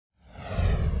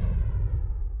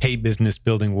Hey, business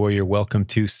building warrior, welcome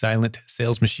to Silent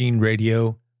Sales Machine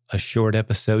Radio, a short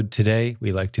episode today.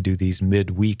 We like to do these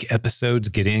midweek episodes,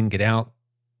 get in, get out,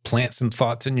 plant some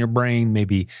thoughts in your brain,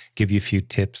 maybe give you a few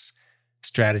tips,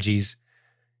 strategies,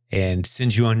 and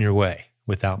send you on your way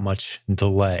without much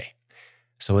delay.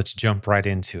 So let's jump right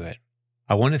into it.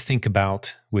 I want to think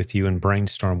about with you and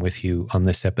brainstorm with you on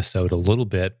this episode a little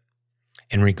bit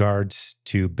in regards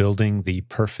to building the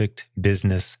perfect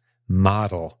business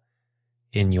model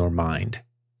in your mind.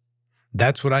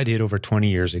 That's what I did over 20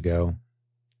 years ago.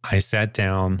 I sat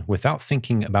down without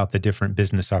thinking about the different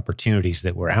business opportunities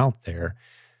that were out there.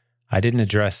 I didn't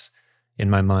address in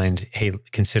my mind, hey,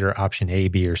 consider option A,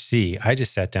 B, or C. I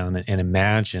just sat down and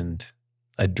imagined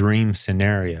a dream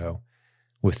scenario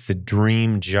with the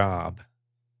dream job,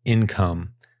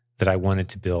 income that I wanted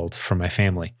to build for my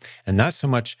family. And not so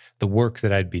much the work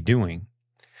that I'd be doing,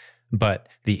 but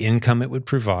the income it would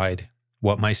provide,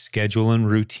 what my schedule and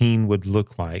routine would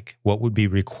look like, what would be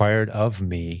required of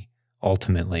me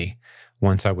ultimately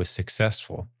once I was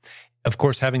successful. Of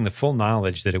course, having the full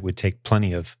knowledge that it would take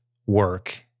plenty of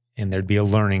work and there'd be a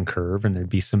learning curve and there'd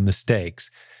be some mistakes.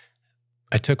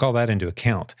 I took all that into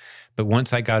account. But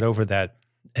once I got over that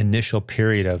initial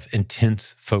period of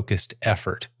intense focused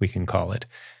effort, we can call it,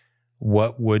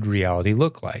 what would reality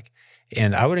look like?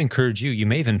 And I would encourage you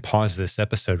may even pause this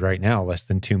episode right now, less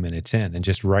than 2 minutes in, and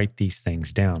just write these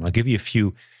things down. I'll give you a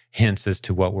few hints as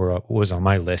to what was on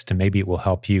my list, and maybe it will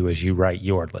help you as you write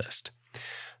your list.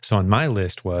 So on my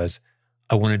list was,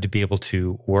 I wanted to be able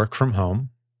to work from home.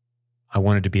 I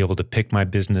wanted to be able to pick my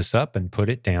business up and put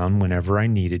it down whenever I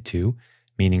needed to,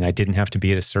 meaning I didn't have to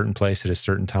be at a certain place at a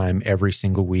certain time every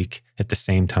single week at the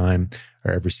same time,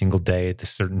 or every single day at the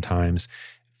certain times.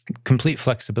 Complete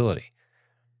flexibility.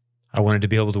 I wanted to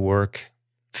be able to work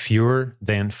fewer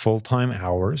than full-time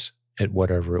hours at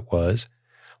whatever it was,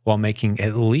 while making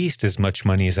at least as much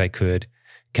money as I could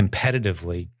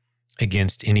competitively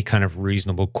against any kind of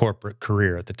reasonable corporate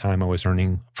career. At the time, I was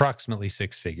earning approximately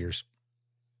 6 figures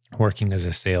working as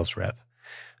a sales rep.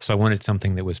 So I wanted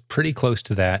something that was pretty close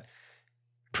to that,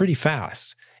 pretty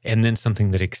fast, and then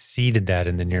something that exceeded that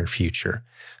in the near future.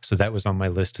 So that was on my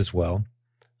list as well.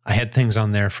 I had things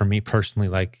on there for me personally,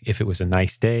 like if it was a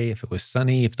nice day, if it was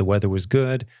sunny, if the weather was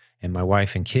good, and my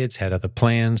wife and kids had other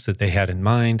plans that they had in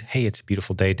mind. Hey, it's a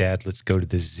beautiful day, Dad. Let's go to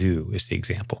the zoo is the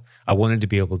example. I wanted to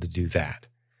be able to do that.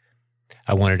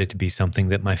 I wanted it to be something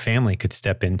that my family could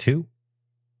step into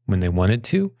when they wanted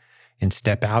to and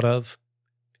step out of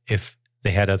if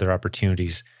they had other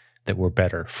opportunities that were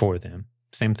better for them.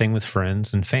 Same thing with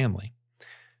friends and family.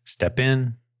 Step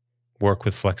in, work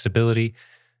with flexibility,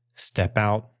 step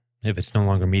out if it's no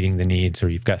longer meeting the needs or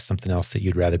you've got something else that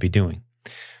you'd rather be doing.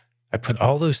 I put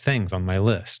all those things on my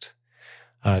list.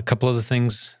 A couple other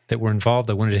things that were involved.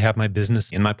 I wanted to have my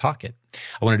business in my pocket.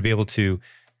 I wanted to be able to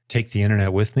take the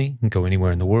internet with me and go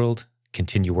anywhere in the world,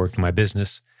 continue working my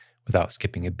business without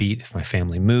skipping a beat if my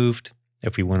family moved.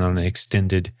 If we went on an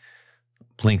extended,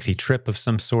 lengthy trip of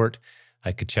some sort,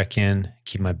 I could check in,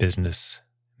 keep my business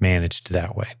managed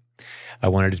that way. I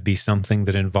wanted it to be something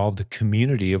that involved a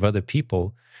community of other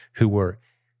people who were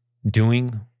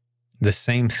doing the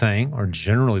same thing or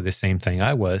generally the same thing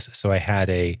I was. So I had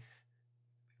a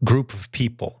group of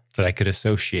people that I could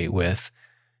associate with,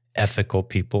 ethical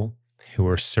people who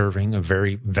were serving a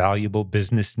very valuable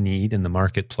business need in the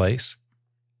marketplace.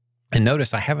 And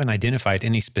notice I haven't identified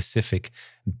any specific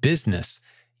business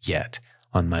yet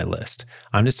on my list.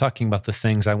 I'm just talking about the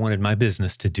things I wanted my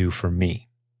business to do for me.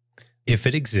 If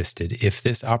it existed, if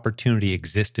this opportunity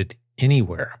existed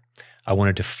anywhere, I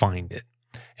wanted to find it.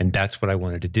 And that's what I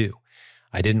wanted to do.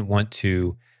 I didn't want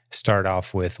to start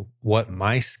off with what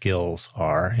my skills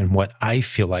are and what I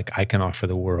feel like I can offer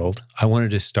the world. I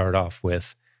wanted to start off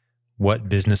with what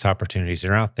business opportunities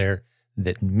are out there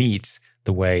that meets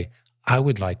the way I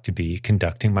would like to be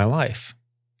conducting my life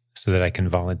so that I can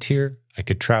volunteer, I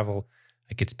could travel,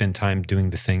 I could spend time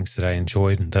doing the things that I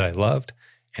enjoyed and that I loved,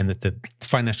 and that the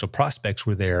financial prospects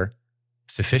were there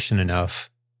sufficient enough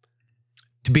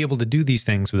to be able to do these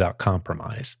things without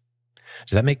compromise.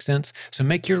 Does that make sense? So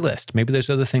make your list. Maybe there's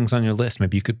other things on your list.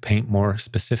 Maybe you could paint more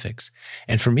specifics.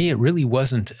 And for me, it really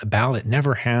wasn't about, it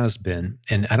never has been.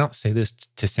 And I don't say this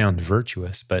to sound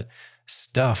virtuous, but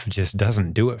stuff just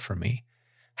doesn't do it for me.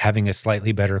 Having a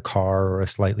slightly better car or a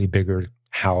slightly bigger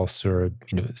house or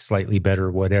slightly better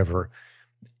whatever,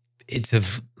 it's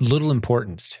of little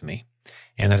importance to me.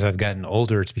 And as I've gotten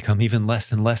older, it's become even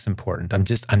less and less important.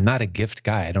 I'm not a gift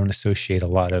guy. I don't associate a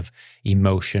lot of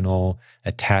emotional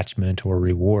attachment or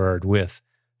reward with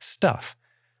stuff.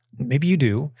 maybe you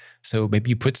do. So maybe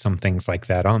you put some things like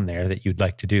that on there that you'd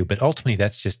like to do. But ultimately,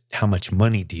 that's just how much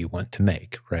money do you want to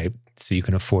make, right? So you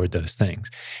can afford those things.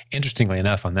 Interestingly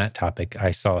enough, on that topic,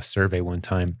 I saw a survey one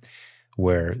time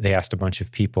where they asked a bunch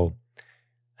of people,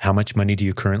 how much money do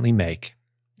you currently make?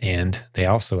 And they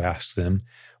also asked them,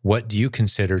 what do you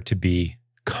consider to be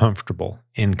comfortable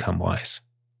income-wise?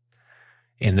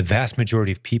 And the vast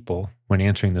majority of people, when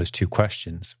answering those two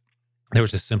questions, there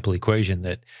was a simple equation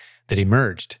that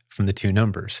emerged from the two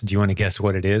numbers. Do you want to guess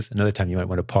what it is? Another time you might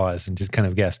want to pause and just kind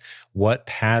of guess what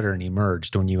pattern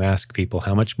emerged when you ask people,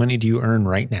 how much money do you earn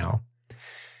right now?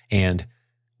 And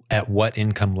at what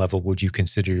income level would you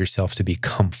consider yourself to be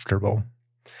comfortable?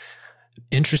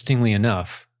 Interestingly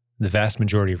enough, the vast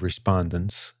majority of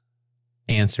respondents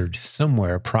answered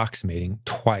somewhere approximating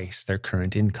twice their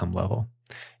current income level.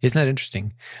 Isn't that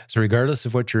interesting? So regardless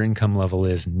of what your income level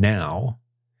is now,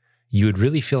 you would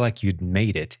really feel like you'd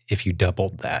made it if you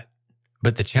doubled that.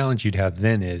 But the challenge you'd have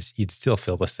then is you'd still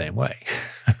feel the same way,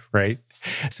 right?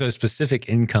 So a specific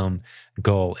income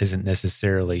goal isn't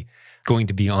necessarily going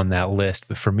to be on that list.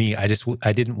 But for me, I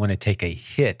didn't want to take a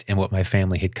hit in what my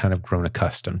family had kind of grown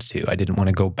accustomed to. I didn't want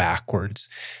to go backwards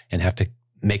and have to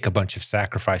make a bunch of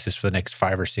sacrifices for the next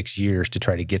 5 or 6 years to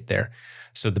try to get there.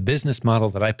 So the business model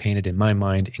that I painted in my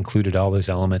mind included all those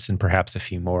elements and perhaps a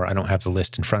few more. I don't have the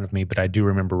list in front of me, but I do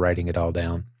remember writing it all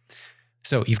down.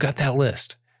 So you've got that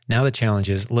list. Now the challenge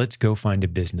is, let's go find a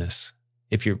business.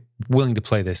 If you're willing to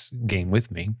play this game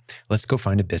with me, let's go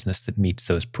find a business that meets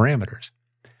those parameters.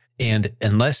 And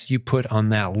unless you put on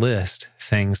that list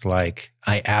things like,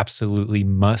 I absolutely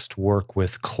must work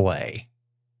with clay.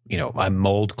 I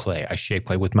mold clay, I shape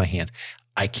clay with my hands.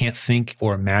 I can't think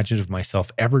or imagine of myself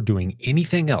ever doing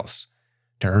anything else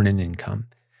to earn an income,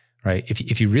 right?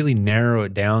 If you really narrow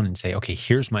it down and say, okay,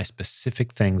 here's my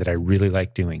specific thing that I really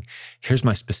like doing. Here's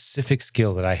my specific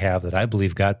skill that I have that I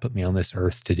believe God put me on this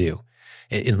earth to do.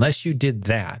 Unless you did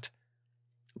that,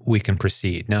 we can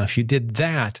proceed. Now, if you did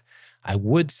that, I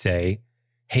would say,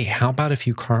 hey, how about if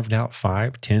you carved out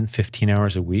 5, 10, 15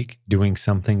 hours a week doing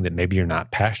something that maybe you're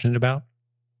not passionate about?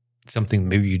 Something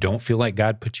maybe you don't feel like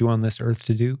God put you on this earth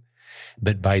to do,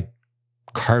 but by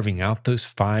carving out those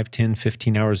 5, 10,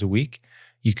 15 hours a week,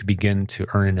 you could begin to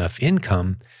earn enough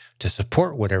income to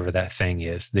support whatever that thing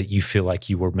is that you feel like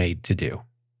you were made to do.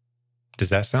 Does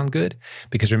that sound good?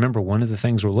 Because remember, one of the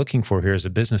things we're looking for here is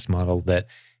a business model that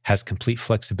has complete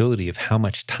flexibility of how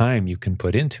much time you can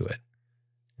put into it.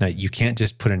 Now, you can't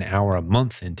just put an hour a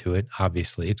month into it.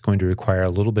 Obviously, it's going to require a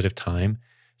little bit of time,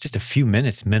 just a few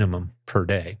minutes minimum per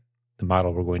day. The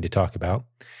model we're going to talk about.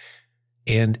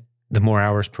 And the more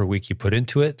hours per week you put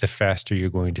into it, the faster you're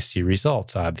going to see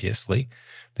results, obviously.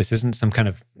 This isn't some kind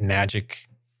of magic,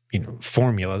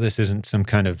 formula. This isn't some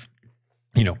kind of,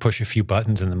 push a few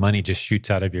buttons and the money just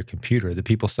shoots out of your computer. The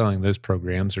people selling those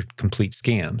programs are complete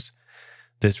scams.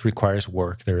 This requires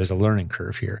work. There is a learning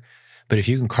curve here. But if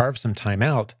you can carve some time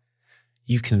out,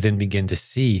 you can then begin to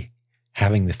see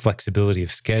having the flexibility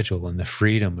of schedule and the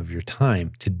freedom of your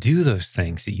time to do those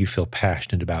things that you feel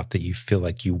passionate about, that you feel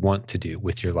like you want to do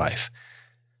with your life.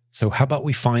 So how about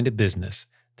we find a business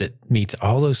that meets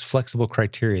all those flexible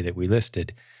criteria that we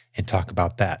listed and talk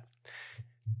about that?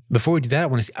 Before we do that,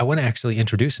 I want to actually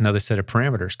introduce another set of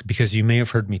parameters, because you may have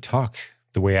heard me talk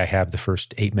the way I have the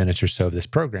first 8 minutes or so of this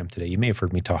program today. You may have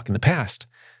heard me talk in the past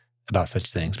about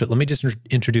such things, but let me just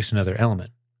introduce another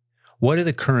element. What are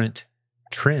the current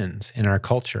trends in our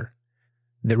culture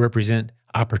that represent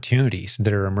opportunities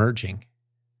that are emerging,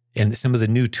 and some of the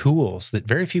new tools that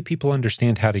very few people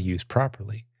understand how to use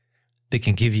properly, that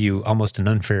can give you almost an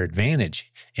unfair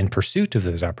advantage in pursuit of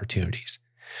those opportunities?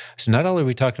 So not only are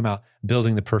we talking about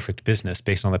building the perfect business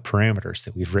based on the parameters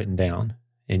that we've written down,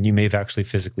 and you may have actually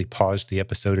physically paused the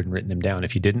episode and written them down.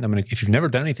 If you didn't, if you've never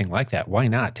done anything like that, why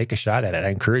not? Take a shot at it. I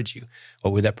encourage you.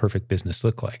 What would that perfect business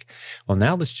look like? Well,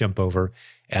 now let's jump over,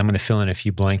 and I'm going to fill in a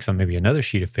few blanks on maybe another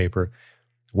sheet of paper.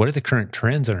 What are the current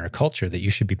trends in our culture that you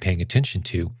should be paying attention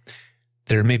to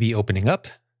that are maybe opening up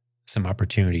some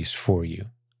opportunities for you?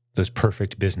 Those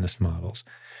perfect business models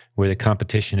where the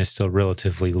competition is still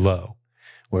relatively low,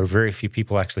 where very few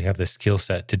people actually have the skill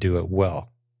set to do it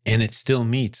well, and it still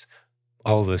meets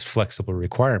all of those flexible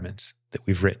requirements that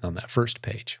we've written on that first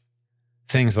page.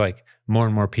 Things like more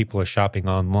and more people are shopping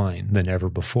online than ever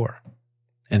before.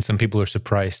 And some people are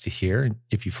surprised to hear, and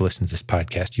if you've listened to this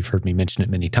podcast, you've heard me mention it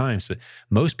many times, but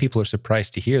most people are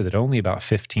surprised to hear that only about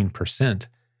 15%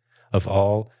 of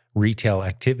all retail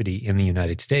activity in the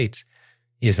United States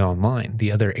is online.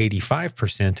 The other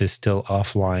 85% is still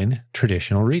offline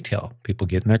traditional retail. People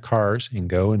get in their cars and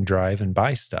go and drive and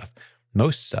buy stuff.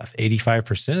 Most stuff,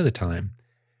 85% of the time,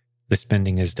 the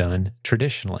spending is done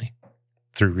traditionally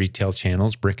through retail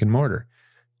channels, brick and mortar.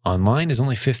 Online is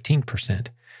only 15%.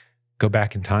 Go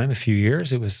back in time a few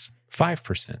years, it was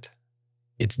 5%.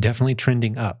 It's definitely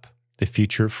trending up. The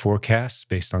future forecasts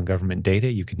based on government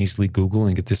data, you can easily Google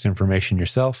and get this information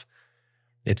yourself.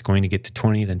 It's going to get to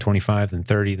 20, then 25, then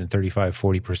 30, then 35,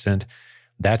 40%.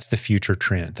 That's the future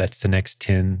trend. That's the next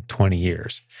 10, 20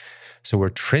 years. So we're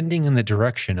trending in the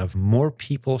direction of more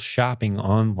people shopping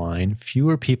online,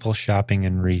 fewer people shopping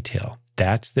in retail.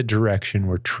 That's the direction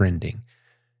we're trending.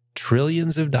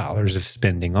 Trillions of dollars of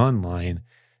spending online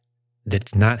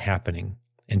that's not happening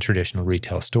in traditional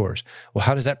retail stores. Well,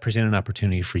 how does that present an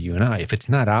opportunity for you and I? If it's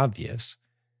not obvious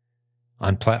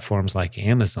on platforms like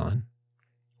Amazon,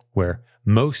 where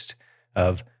most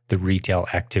of the retail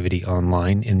activity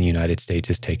online in the United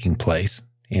States is taking place,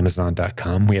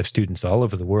 Amazon.com. We have students all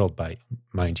over the world,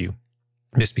 mind you.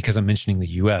 Just because I'm mentioning the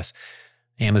US,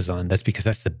 Amazon, that's because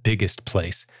that's the biggest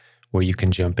place where you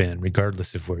can jump in,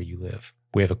 regardless of where you live.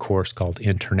 We have a course called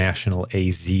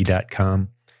internationalaz.com.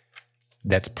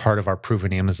 That's part of our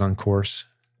Proven Amazon course.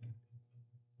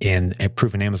 And a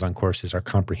Proven Amazon course is our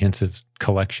comprehensive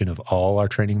collection of all our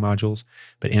training modules.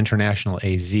 But International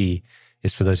AZ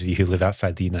is for those of you who live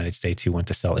outside the United States who want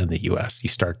to sell in the US. You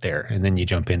start there, and then you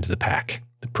jump into the pack,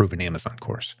 the Proven Amazon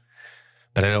course.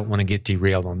 But I don't want to get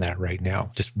derailed on that right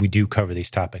now. Just we do cover these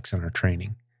topics in our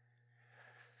training.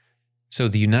 So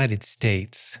the United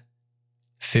States,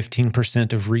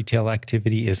 15% of retail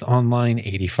activity is online,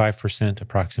 85%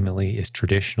 approximately is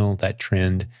traditional. That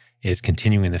trend is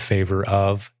continuing in the favor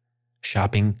of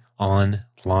shopping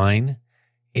online,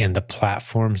 and the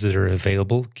platforms that are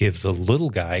available give the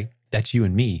little guy, that's you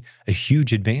and me, a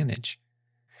huge advantage.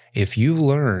 If you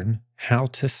learn how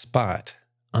to spot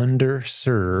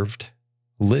underserved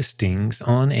listings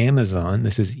on Amazon,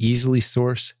 this is easily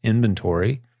sourced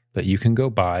inventory that you can go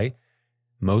buy.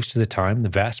 Most of the time, the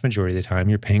vast majority of the time,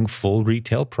 you're paying full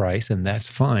retail price, and that's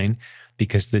fine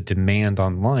because the demand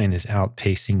online is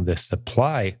outpacing the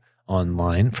supply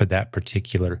online for that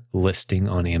particular listing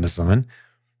on Amazon.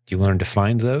 You learn to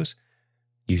find those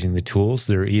using the tools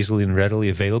that are easily and readily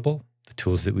available, the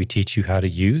tools that we teach you how to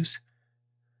use.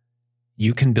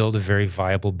 You can build a very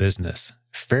viable business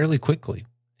fairly quickly,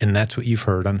 and that's what you've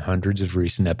heard on hundreds of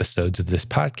recent episodes of this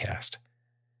podcast.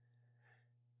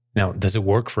 Now, does it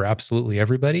work for absolutely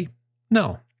everybody?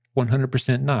 No,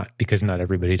 100% not, because not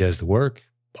everybody does the work.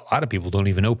 A lot of people don't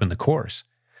even open the course.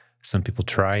 Some people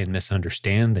try and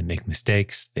misunderstand. They make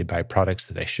mistakes. They buy products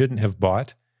that they shouldn't have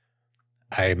bought.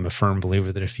 I am a firm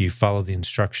believer that if you follow the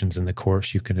instructions in the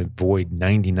course, you can avoid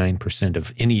 99%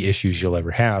 of any issues you'll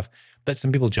ever have. But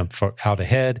some people jump out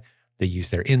ahead. They use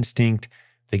their instinct.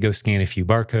 They go scan a few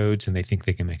barcodes and they think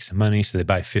they can make some money. So they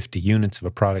buy 50 units of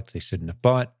a product they shouldn't have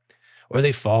bought. Or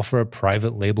they fall for a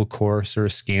private label course or a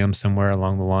scam somewhere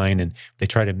along the line, and they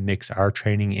try to mix our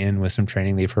training in with some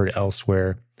training they've heard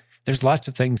elsewhere. There's lots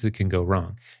of things that can go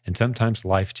wrong. And sometimes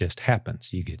life just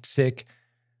happens. You get sick.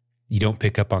 You don't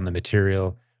pick up on the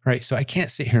material, right? So I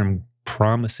can't sit here and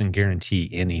promise and guarantee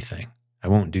anything. I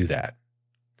won't do that.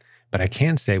 But I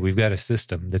can say we've got a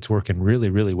system that's working really,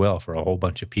 really well for a whole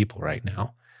bunch of people right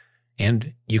now.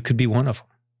 And you could be one of them.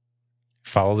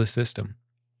 Follow the system.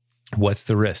 What's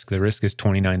the risk? The risk is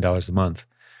 $29 a month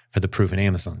for the Proven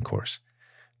Amazon course.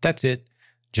 That's it.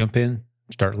 Jump in,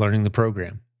 start learning the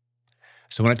program.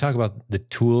 So when I talk about the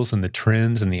tools and the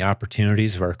trends and the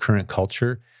opportunities of our current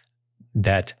culture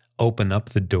that open up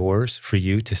the doors for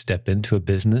you to step into a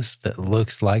business that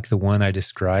looks like the one I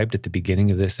described at the beginning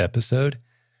of this episode,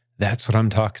 that's what I'm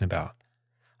talking about.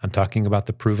 I'm talking about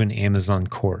the Proven Amazon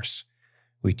course.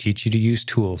 We teach you to use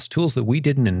tools that we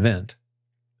didn't invent.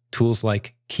 Tools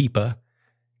like Keepa,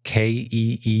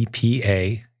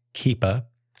 Keepa, Keepa.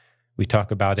 We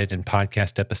talk about it in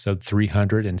podcast episode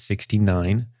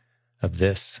 369 of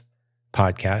this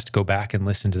podcast. Go back and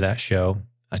listen to that show.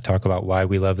 I talk about why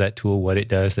we love that tool, what it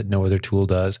does that no other tool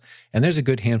does. And there's a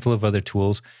good handful of other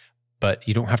tools, but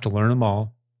you don't have to learn them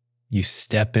all. You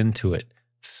step into it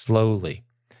slowly.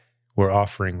 We're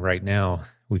offering right now,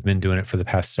 we've been doing it for the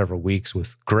past several weeks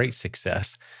with great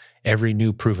success. Every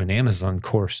new Proven Amazon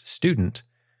course student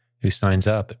who signs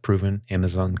up at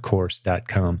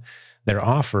provenamazoncourse.com, they're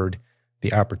offered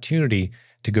the opportunity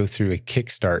to go through a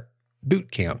Kickstart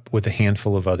boot camp with a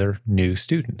handful of other new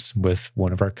students, with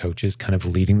one of our coaches kind of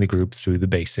leading the group through the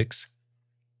basics.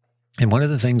 And one of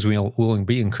the things we'll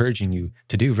be encouraging you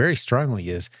to do very strongly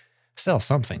is sell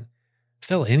something,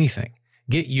 sell anything,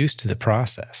 get used to the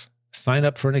process, sign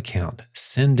up for an account,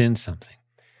 send in something.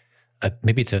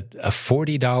 Maybe it's a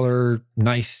 $40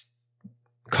 nice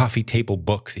coffee table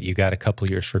book that you got a couple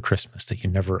years for Christmas that you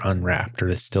never unwrapped or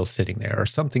that's still sitting there or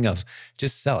something else.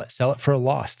 Just sell it. Sell it for a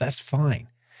loss. That's fine.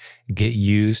 Get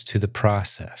used to the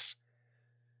process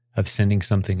of sending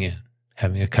something in,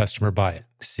 having a customer buy it,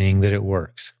 seeing that it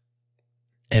works.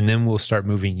 And then we'll start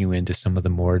moving you into some of the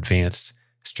more advanced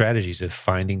strategies of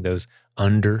finding those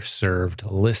underserved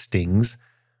listings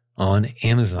on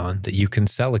Amazon that you can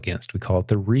sell against. We call it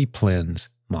the replens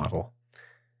model.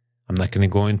 I'm not going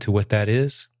to go into what that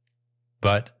is,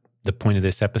 but the point of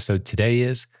this episode today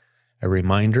is a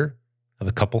reminder of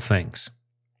a couple things.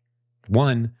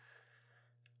 One,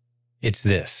 it's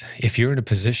this. If you're in a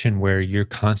position where you're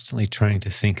constantly trying to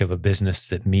think of a business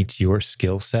that meets your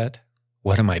skill set,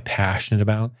 what am I passionate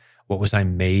about? What was I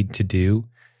made to do?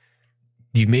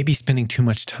 You may be spending too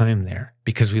much time there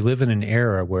because we live in an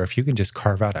era where if you can just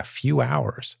carve out a few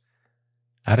hours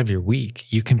out of your week,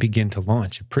 you can begin to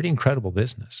launch a pretty incredible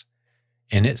business.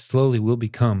 And it slowly will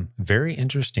become very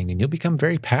interesting and you'll become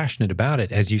very passionate about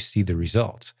it as you see the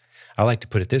results. I like to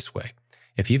put it this way.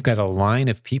 If you've got a line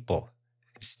of people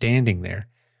standing there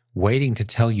waiting to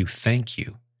tell you thank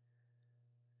you,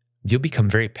 you'll become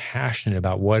very passionate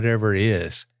about whatever it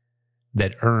is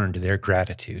that earned their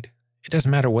gratitude. It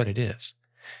doesn't matter what it is.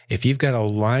 If you've got a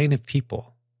line of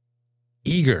people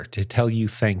eager to tell you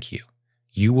thank you,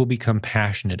 you will become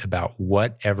passionate about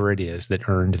whatever it is that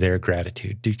earned their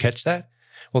gratitude. Do you catch that?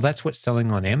 Well, that's what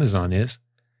selling on Amazon is.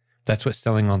 That's what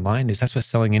selling online is. That's what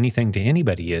selling anything to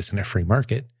anybody is in a free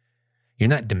market. You're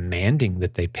not demanding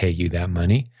that they pay you that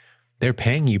money. They're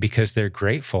paying you because they're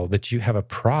grateful that you have a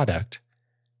product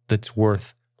that's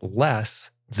worth less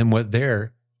than what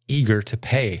they're eager to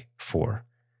pay for,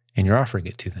 and you're offering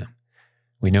it to them.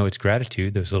 We know it's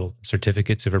gratitude, those little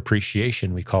certificates of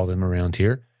appreciation, we call them around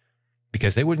here,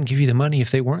 because they wouldn't give you the money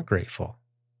if they weren't grateful.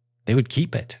 They would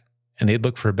keep it, and they'd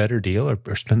look for a better deal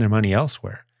or spend their money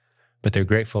elsewhere. But they're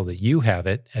grateful that you have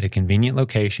it at a convenient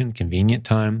location, convenient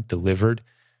time, delivered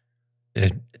in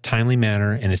a timely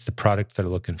manner, and it's the product they're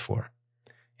looking for.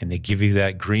 And they give you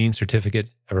that green certificate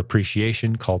of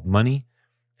appreciation called money,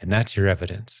 and that's your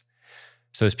evidence.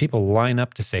 So as people line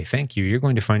up to say thank you, you're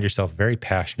going to find yourself very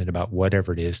passionate about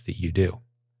whatever it is that you do.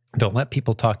 Don't let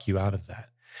people talk you out of that.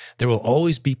 There will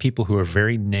always be people who are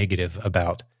very negative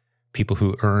about people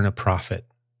who earn a profit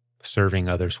serving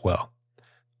others well.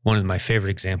 One of my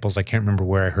favorite examples, I can't remember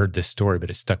where I heard this story, but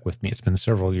it stuck with me. It's been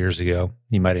several years ago.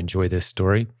 You might enjoy this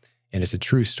story. And it's a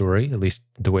true story, at least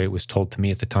the way it was told to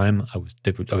me at the time. I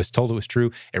was told it was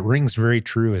true. It rings very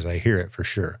true as I hear it for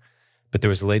sure. But there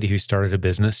was a lady who started a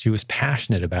business. She was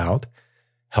passionate about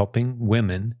helping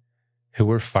women who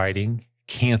were fighting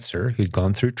cancer, who'd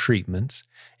gone through treatments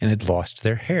and had lost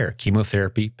their hair.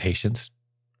 Chemotherapy patients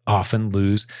often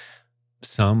lose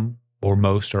some or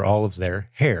most or all of their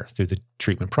hair through the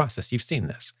treatment process. You've seen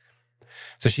this.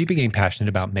 So she became passionate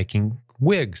about making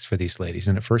wigs for these ladies.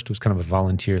 And at first it was kind of a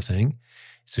volunteer thing.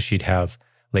 So she'd have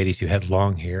ladies who had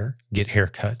long hair get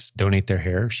haircuts, donate their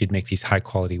hair. She'd make these high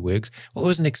quality wigs. Well, it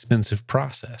was an expensive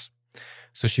process.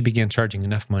 So she began charging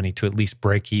enough money to at least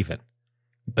break even.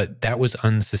 But that was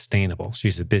unsustainable.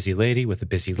 She's a busy lady with a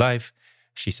busy life.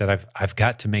 She said, I've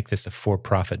got to make this a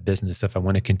for-profit business if I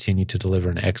want to continue to deliver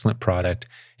an excellent product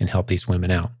and help these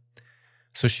women out.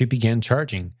 So she began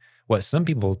charging what some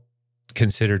people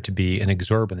considered to be an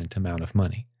exorbitant amount of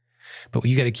money. But what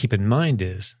you got to keep in mind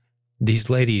is these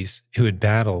ladies who had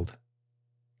battled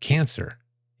cancer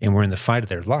and were in the fight of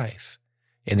their life,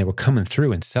 and they were coming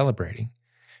through and celebrating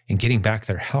and getting back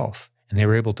their health, and they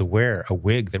were able to wear a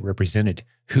wig that represented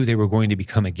who they were going to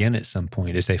become again at some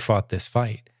point as they fought this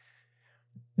fight.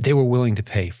 They were willing to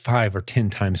pay 5 or 10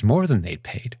 times more than they'd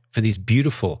paid for these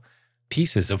beautiful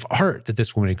pieces of art that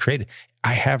this woman had created.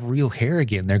 I have real hair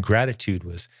again. Their gratitude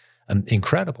was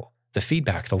incredible. The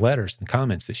feedback, the letters, the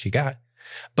comments that she got.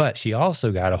 But she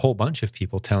also got a whole bunch of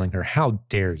people telling her, how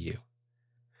dare you?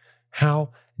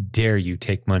 How dare you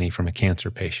take money from a cancer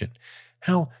patient?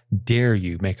 How dare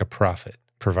you make a profit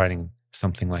providing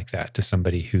something like that to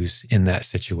somebody who's in that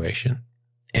situation?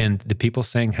 And the people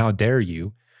saying, how dare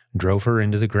you, drove her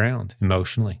into the ground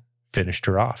emotionally, finished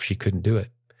her off. She couldn't do it.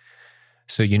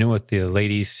 So you know what the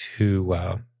ladies who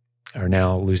are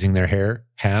now losing their hair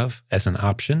have as an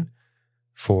option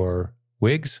for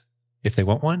wigs, if they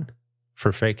want one,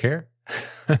 for fake hair?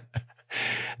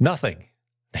 Nothing.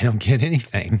 They don't get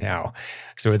anything now.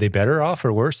 So are they better off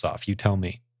or worse off? You tell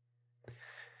me.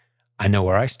 I know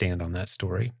where I stand on that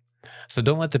story. So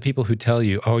don't let the people who tell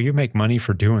you, oh, you make money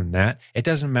for doing that. It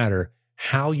doesn't matter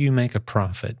how you make a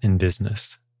profit in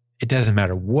business. It doesn't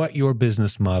matter what your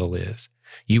business model is.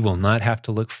 You will not have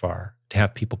to look far to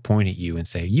have people point at you and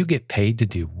say, you get paid to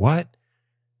do what?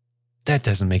 That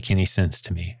doesn't make any sense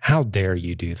to me. How dare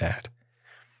you do that?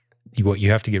 What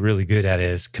you have to get really good at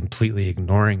is completely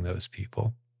ignoring those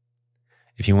people.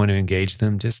 If you want to engage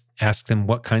them, just ask them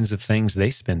what kinds of things they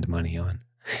spend money on.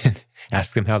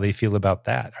 Ask them how they feel about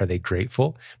that. Are they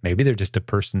grateful? Maybe they're just a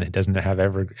person that doesn't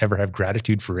ever have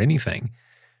gratitude for anything.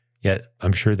 Yet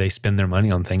I'm sure they spend their money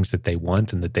on things that they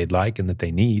want and that they like and that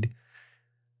they need.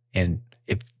 And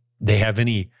if they have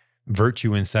any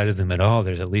virtue inside of them at all,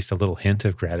 there's at least a little hint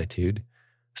of gratitude.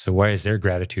 So why is their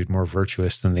gratitude more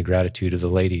virtuous than the gratitude of the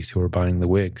ladies who are buying the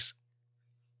wigs?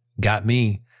 Got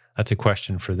me? That's a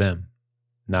question for them,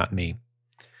 not me.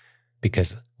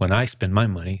 Because when I spend my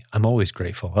money, I'm always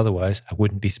grateful. Otherwise, I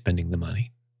wouldn't be spending the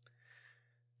money.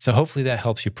 So hopefully that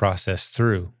helps you process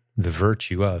through the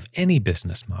virtue of any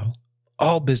business model.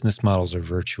 All business models are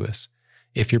virtuous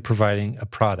if you're providing a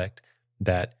product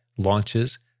that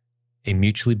launches a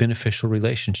mutually beneficial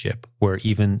relationship where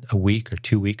even a week or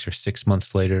 2 weeks or 6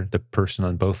 months later, the person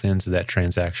on both ends of that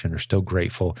transaction are still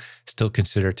grateful, still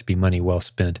consider it to be money well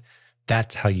spent.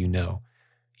 That's how you know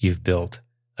you've built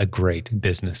a great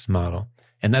business model.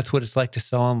 And that's what it's like to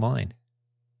sell online.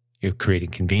 You're creating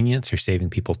convenience, you're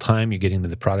saving people time, you're getting them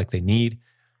the product they need.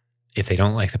 If they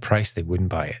don't like the price, they wouldn't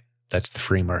buy it. That's the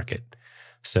free market.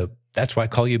 So that's why I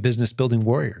call you a business building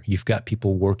warrior. You've got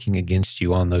people working against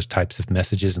you on those types of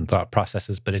messages and thought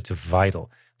processes, but it's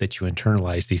vital that you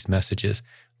internalize these messages.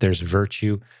 There's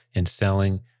virtue in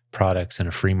selling products in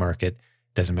a free market.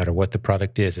 Doesn't matter what the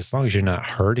product is, as long as you're not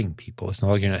hurting people, as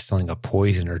long as you're not selling a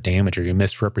poison or damage or you're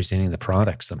misrepresenting the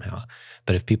product somehow.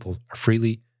 But if people are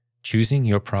freely choosing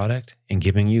your product and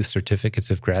giving you certificates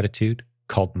of gratitude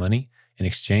called money in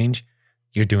exchange,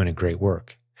 you're doing a great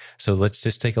work. So let's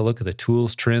just take a look at the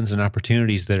tools, trends, and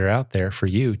opportunities that are out there for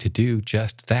you to do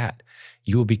just that.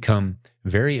 You will become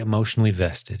very emotionally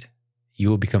vested. You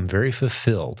will become very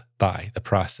fulfilled by the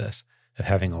process of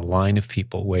having a line of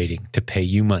people waiting to pay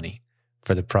you money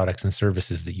for the products and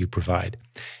services that you provide.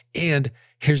 And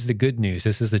here's the good news.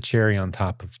 This is the cherry on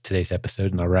top of today's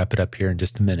episode, and I'll wrap it up here in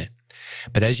just a minute.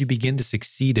 But as you begin to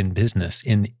succeed in business,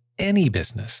 in any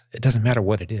business, it doesn't matter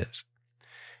what it is,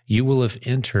 you will have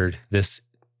entered this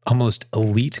almost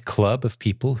elite club of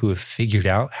people who have figured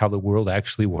out how the world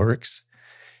actually works,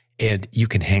 and you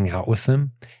can hang out with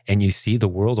them and you see the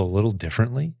world a little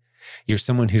differently. You're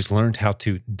someone who's learned how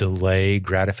to delay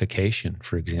gratification,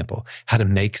 for example, how to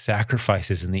make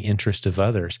sacrifices in the interest of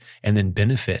others and then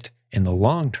benefit in the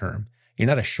long term. You're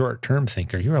not a short-term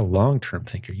thinker. You're a long-term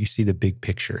thinker. You see the big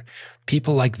picture.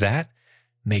 People like that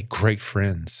make great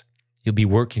friends. You'll be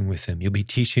working with them. You'll be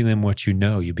teaching them what you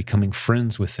know. You're becoming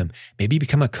friends with them. Maybe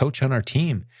become a coach on our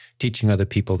team, teaching other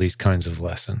people these kinds of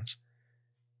lessons.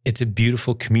 It's a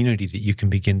beautiful community that you can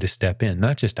begin to step in,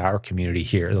 not just our community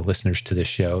here, the listeners to this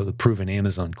show, the proven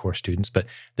Amazon course students, but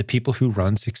the people who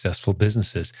run successful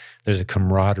businesses. There's a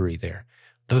camaraderie there.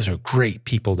 Those are great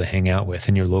people to hang out with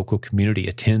in your local community.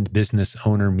 Attend business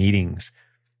owner meetings,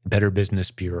 Better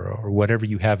Business Bureau, or whatever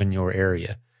you have in your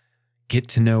area. Get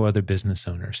to know other business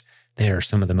owners. They are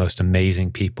some of the most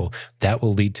amazing people. That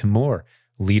will lead to more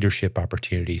leadership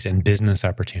opportunities and business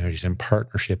opportunities and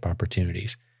partnership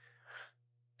opportunities.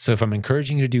 So if I'm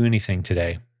encouraging you to do anything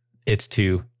today, it's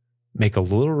to make a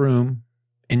little room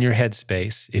in your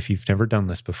headspace, if you've never done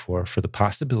this before, for the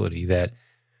possibility that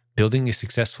building a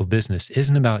successful business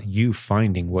isn't about you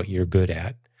finding what you're good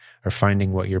at or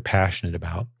finding what you're passionate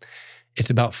about. It's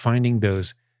about finding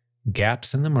those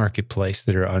gaps in the marketplace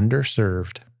that are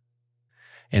underserved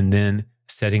and then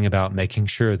setting about making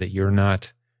sure that you're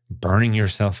not burning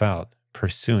yourself out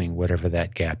pursuing whatever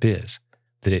that gap is,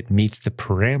 that it meets the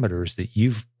parameters that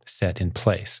you've set in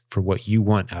place for what you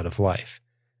want out of life,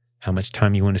 how much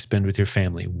time you want to spend with your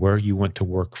family, where you want to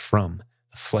work from,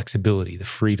 the flexibility, the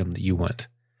freedom that you want.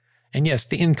 And yes,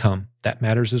 the income, that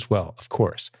matters as well, of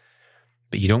course.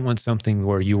 But you don't want something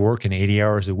where you work in 80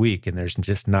 hours a week and there's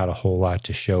just not a whole lot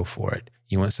to show for it.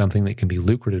 You want something that can be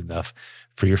lucrative enough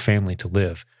for your family to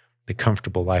live the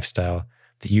comfortable lifestyle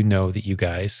that you know that you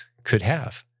guys could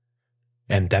have.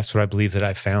 And that's what I believe that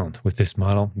I've found with this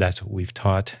model. That's what we've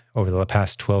taught over the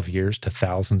past 12 years to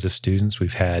thousands of students.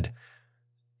 So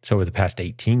over the past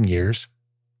 18 years,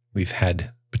 we've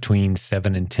had between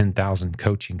 7,000 and 10,000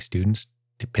 coaching students,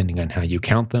 depending on how you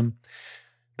count them.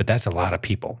 But that's a lot of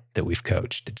people that we've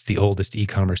coached. It's the oldest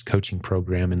e-commerce coaching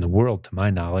program in the world, to my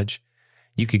knowledge.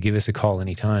 You could give us a call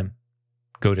anytime.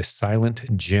 Go to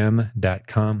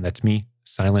silentjim.com. That's me,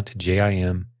 silent,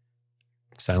 J-I-M,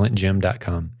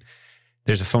 silentjim.com.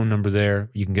 There's a phone number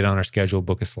there. You can get on our schedule,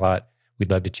 book a slot.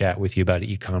 We'd love to chat with you about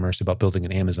e-commerce, about building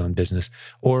an Amazon business,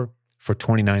 or For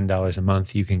 $29 a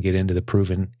month, you can get into the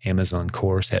Proven Amazon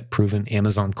course at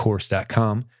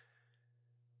provenamazoncourse.com.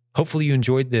 Hopefully you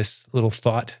enjoyed this little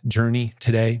thought journey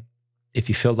today. If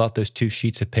you filled out those 2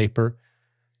 sheets of paper,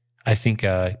 I think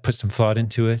put some thought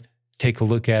into it, take a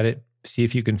look at it, see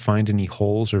if you can find any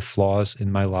holes or flaws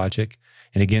in my logic.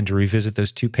 And again, to revisit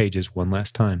those 2 pages one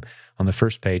last time. On the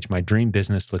first page, my dream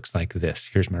business looks like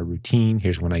this. Here's my routine.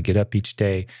 Here's when I get up each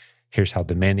day. Here's how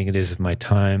demanding it is of my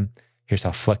time. Here's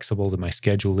how flexible that my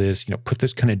schedule is. Put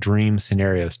those kind of dream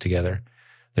scenarios together.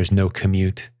 There's no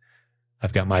commute.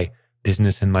 I've got my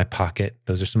business in my pocket.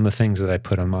 Those are some of the things that I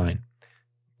put on mine.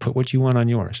 Put what you want on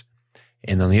yours.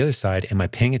 And on the other side, am I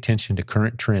paying attention to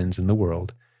current trends in the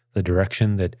world, the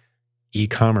direction that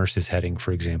e-commerce is heading,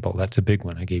 for example? That's a big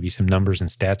one. I gave you some numbers and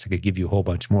stats. I could give you a whole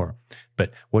bunch more.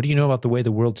 But what do you know about the way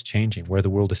the world's changing, where the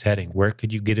world is heading? Where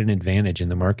could you get an advantage in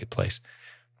the marketplace?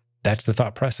 That's the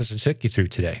thought process I took you through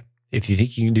today. If you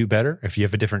think you can do better, if you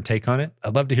have a different take on it,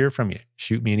 I'd love to hear from you.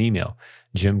 Shoot me an email,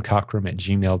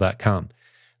 jimcockrum@gmail.com.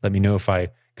 Let me know if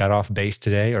I got off base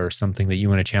today or something that you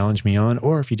want to challenge me on,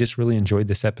 or if you just really enjoyed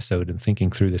this episode and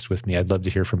thinking through this with me. I'd love to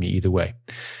hear from you either way.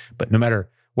 But no matter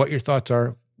what your thoughts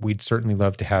are, we'd certainly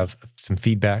love to have some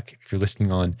feedback. If you're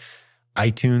listening on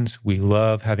iTunes, we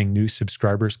love having new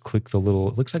subscribers. Click the little,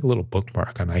 it looks like a little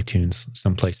bookmark on iTunes,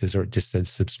 some places, or it just says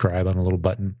subscribe on a little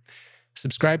button.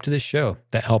 Subscribe to this show.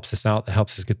 That helps us out. That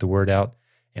helps us get the word out.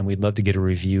 And we'd love to get a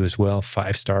review as well.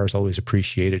 5 stars, always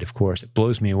appreciated, of course. It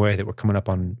blows me away that we're coming up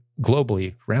on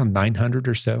globally around 900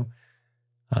 or so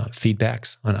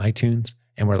feedbacks on iTunes.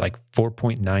 And we're like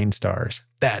 4.9 stars.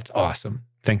 That's awesome.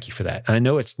 Thank you for that. And I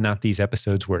know it's not these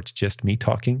episodes where it's just me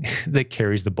talking that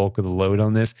carries the bulk of the load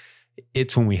on this.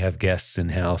 It's when we have guests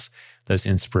in-house, those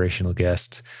inspirational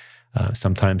guests.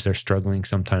 Sometimes they're struggling.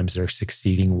 Sometimes they're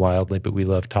succeeding wildly, but we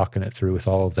love talking it through with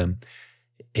all of them.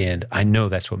 And I know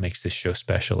that's what makes this show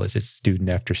special, is it's student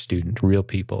after student, real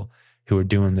people who are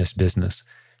doing this business.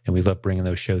 And we love bringing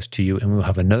those shows to you. And we'll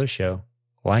have another show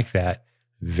like that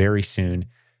very soon.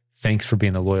 Thanks for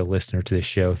being a loyal listener to this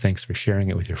show. Thanks for sharing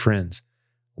it with your friends.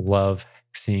 Love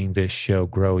seeing this show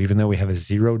grow. Even though we have a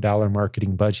 $0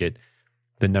 marketing budget,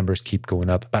 the numbers keep going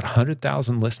up. About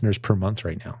 100,000 listeners per month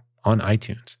right now on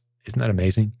iTunes. Isn't that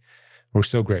amazing? We're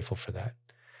so grateful for that.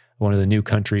 One of the new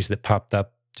countries that popped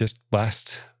up just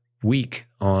last week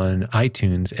on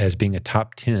iTunes as being a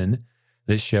top 10.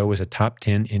 This show was a top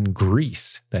 10 in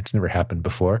Greece. That's never happened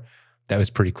before. That was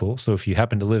pretty cool. So if you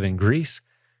happen to live in Greece,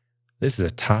 this is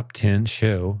a top 10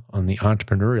 show on the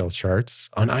entrepreneurial charts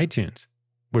on iTunes.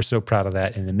 We're so proud of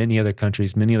that. And in many other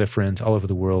countries, many other friends all over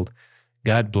the world,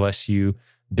 God bless you,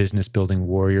 business building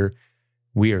warrior.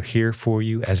 We are here for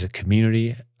you as a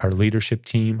community, our leadership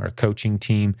team, our coaching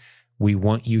team. We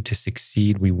want you to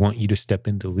succeed. We want you to step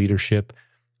into leadership.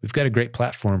 We've got a great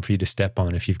platform for you to step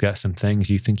on. If you've got some things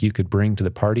you think you could bring to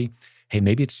the party, hey,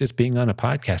 maybe it's just being on a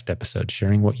podcast episode,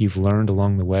 sharing what you've learned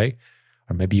along the way,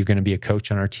 or maybe you're going to be a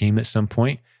coach on our team at some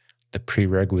point. The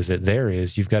prerequisite there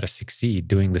is you've got to succeed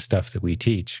doing the stuff that we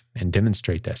teach and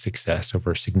demonstrate that success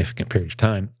over a significant period of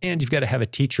time. And you've got to have a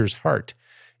teacher's heart.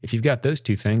 If you've got those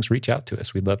 2 things, reach out to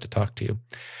us. We'd love to talk to you.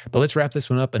 But let's wrap this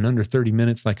one up in under 30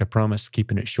 minutes, like I promised,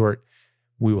 keeping it short.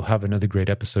 We will have another great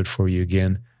episode for you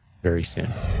again very soon.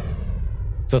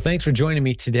 So thanks for joining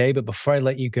me today. But before I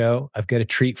let you go, I've got a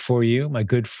treat for you. My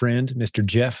good friend, Mr.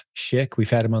 Jeff Schick.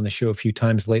 We've had him on the show a few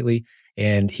times lately,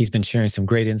 and he's been sharing some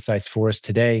great insights for us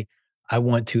today. I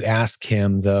want to ask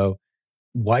him, though,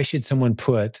 why should someone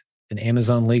put an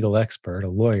Amazon legal expert, a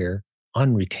lawyer,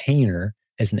 on retainer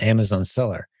as an Amazon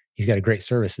seller? He's got a great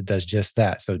service that does just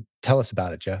that. So tell us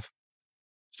about it, Jeff.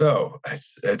 So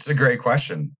it's a great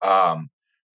question.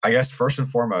 I guess first and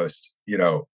foremost,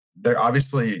 there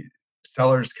obviously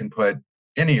sellers can put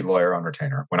any lawyer on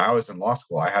retainer. When I was in law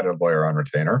school, I had a lawyer on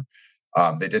retainer.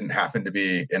 They didn't happen to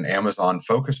be an Amazon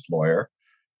focused lawyer,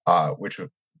 which,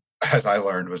 as I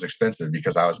learned, was expensive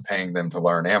because I was paying them to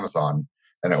learn Amazon,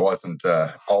 and it wasn't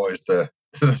always the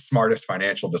smartest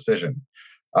financial decision.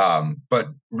 But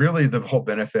really, the whole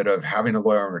benefit of having a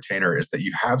lawyer on retainer is that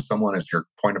you have someone as your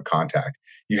point of contact.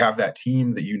 You have that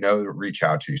team that to reach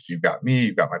out to. So you've got me,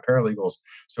 you've got my paralegals.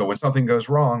 So when something goes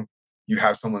wrong, you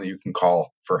have someone that you can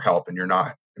call for help, and you're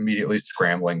not immediately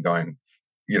scrambling, going,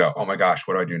 oh my gosh,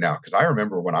 what do I do now? Because I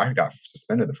remember when I got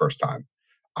suspended the first time,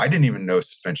 I didn't even know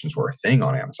suspensions were a thing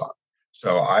on Amazon.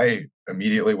 So I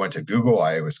immediately went to Google.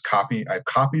 I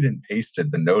copied and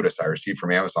pasted the notice I received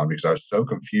from Amazon because I was so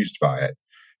confused by it.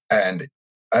 And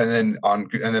then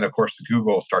of course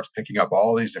Google starts picking up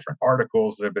all these different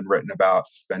articles that have been written about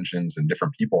suspensions and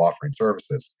different people offering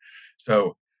services.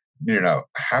 So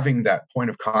having that point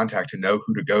of contact to know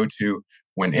who to go to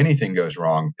when anything goes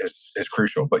wrong is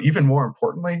crucial. But even more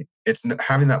importantly, it's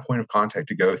having that point of contact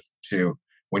to go to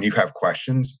when you have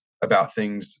questions about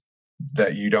things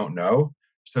that you don't know,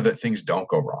 so that things don't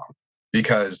go wrong.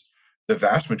 Because the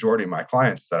vast majority of my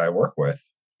clients that I work with,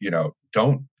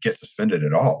 don't get suspended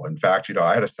at all. In fact,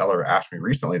 I had a seller ask me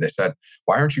recently, they said,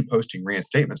 "Why aren't you posting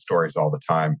reinstatement stories all the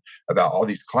time about all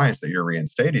these clients that you're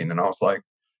reinstating?" And I was like,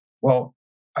 well,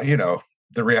 I- you know,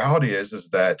 the reality is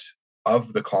that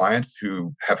of the clients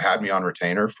who have had me on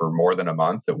retainer for more than a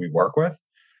month that we work with,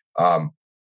 um,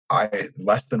 I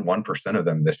less than 1% of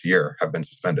them this year have been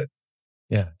suspended.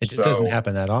 Yeah, it just doesn't So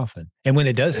happen that often. And when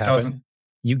it does it happen, doesn't.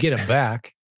 you get them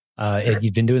back. And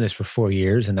you've been doing this for 4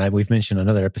 years, and we've mentioned on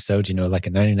other episodes, like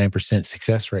a 99%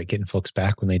 success rate getting folks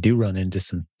back when they do run into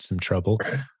some trouble.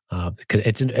 Right. Because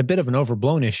it's a bit of an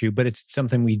overblown issue, but it's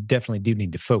something we definitely do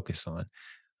need to focus on.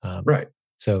 Um, Right.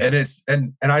 so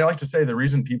And I like to say the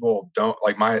reason people don't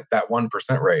like that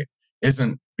 1% rate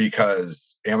isn't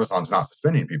because Amazon's not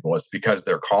suspending people. It's because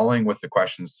they're calling with the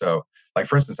questions. So, like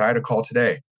for instance, I had a call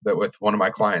today that with one of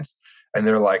my clients, and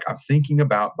they're like, "I'm thinking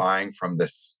about buying from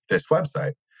this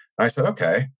website." And I said,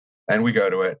 "Okay." And we go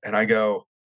to it, and I go,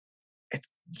 "It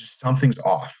just something's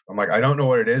off." I'm like, "I don't know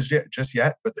what it is yet,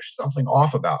 but there's something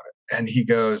off about it." And he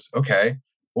goes, "Okay,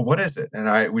 well, what is it?"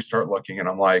 And we start looking, and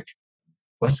I'm like,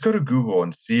 let's go to Google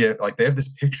and see it. Like they have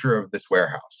this picture of this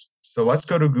warehouse. So let's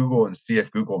go to Google and see if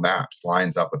Google Maps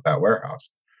lines up with that warehouse.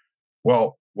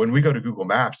 Well, when we go to Google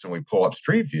Maps and we pull up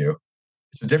Street View,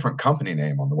 it's a different company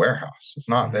name on the warehouse.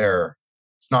 mm,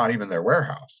 It's not even their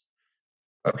warehouse.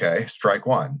 Okay, strike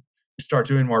one. You start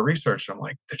doing more research. And I'm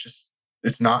like,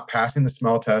 it's not passing the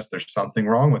smell test. There's something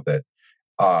wrong with it.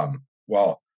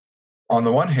 Well, on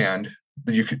the one hand,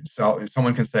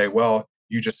 someone can say, well,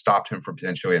 you just stopped him from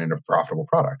potentially getting a profitable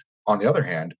product. On the other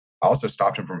hand, I also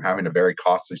stopped him from having a very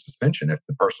costly suspension if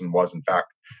the person was in fact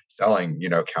selling,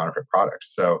 counterfeit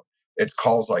products. So it's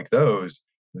calls like those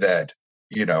that,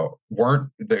 weren't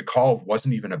the call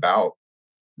wasn't even about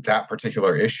that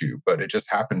particular issue, but it just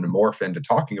happened to morph into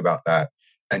talking about that.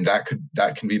 And that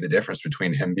can be the difference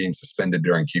between him being suspended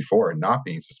during Q4 and not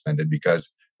being suspended,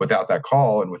 because without that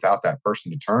call and without that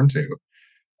person to turn to,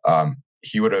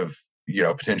 he would have,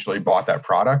 potentially bought that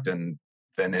product and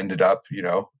then ended up,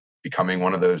 becoming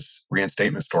one of those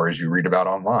reinstatement stories you read about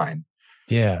online.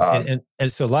 yeah, and, Um, and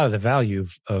and so a lot of the value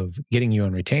of getting you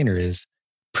on retainer is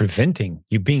preventing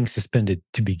you being suspended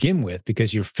to begin with,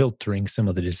 because you're filtering some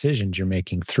of the decisions you're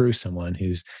making through someone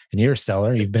and you're a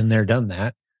seller, you've been there, done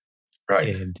that,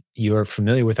 right. and you're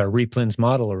familiar with our replens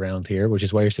model around here, which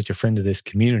is why you're such a friend of this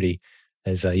community,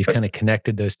 as you've kind of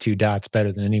connected those two dots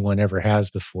better than anyone ever has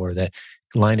before. That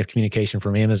line of communication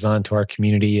from Amazon to our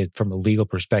community, from a legal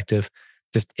perspective,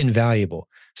 just invaluable.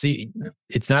 So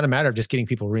it's not a matter of just getting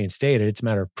people reinstated; it's a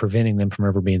matter of preventing them from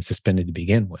ever being suspended to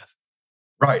begin with.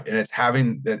 Right. And it's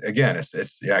having that again,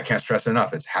 yeah, I can't stress it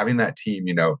enough. It's having that team,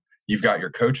 you've got your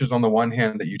coaches on the one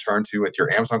hand that you turn to with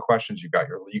your Amazon questions, you've got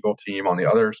your legal team on the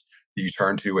others that you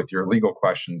turn to with your legal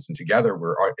questions. And together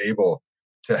we're able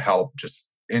to help just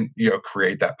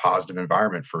create that positive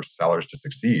environment for sellers to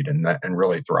succeed and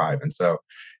really thrive. And so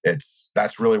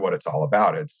that's really what it's all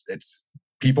about. It's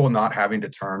people not having to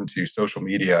turn to social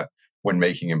media when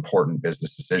making important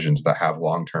business decisions that have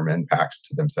long-term impacts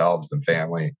to themselves and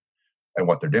family and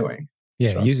what they're doing. Yeah,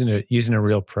 So using a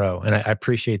real pro, and I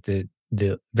appreciate the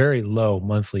very low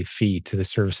monthly fee to the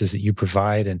services that you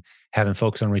provide, and having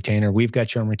folks on retainer. We've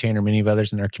got you on retainer. Many of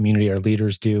others in our community, our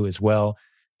leaders do as well.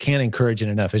 Can't encourage it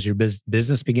enough. As your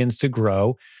business begins to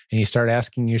grow, and you start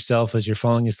asking yourself as you're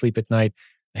falling asleep at night,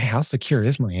 "Hey, how secure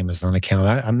is my Amazon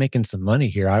account? I'm making some money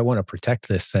here. I want to protect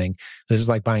this thing." This is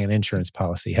like buying an insurance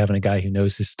policy, having a guy who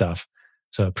knows his stuff.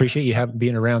 So appreciate you having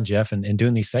being around, Jeff, and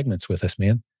doing these segments with us,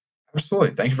 man. absolutely.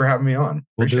 Thank you for having me on.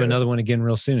 We'll do Appreciate it. another one again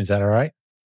real soon. Is that all right?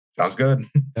 Sounds good.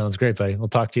 Sounds great, buddy. We'll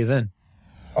talk to you then.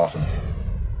 Awesome.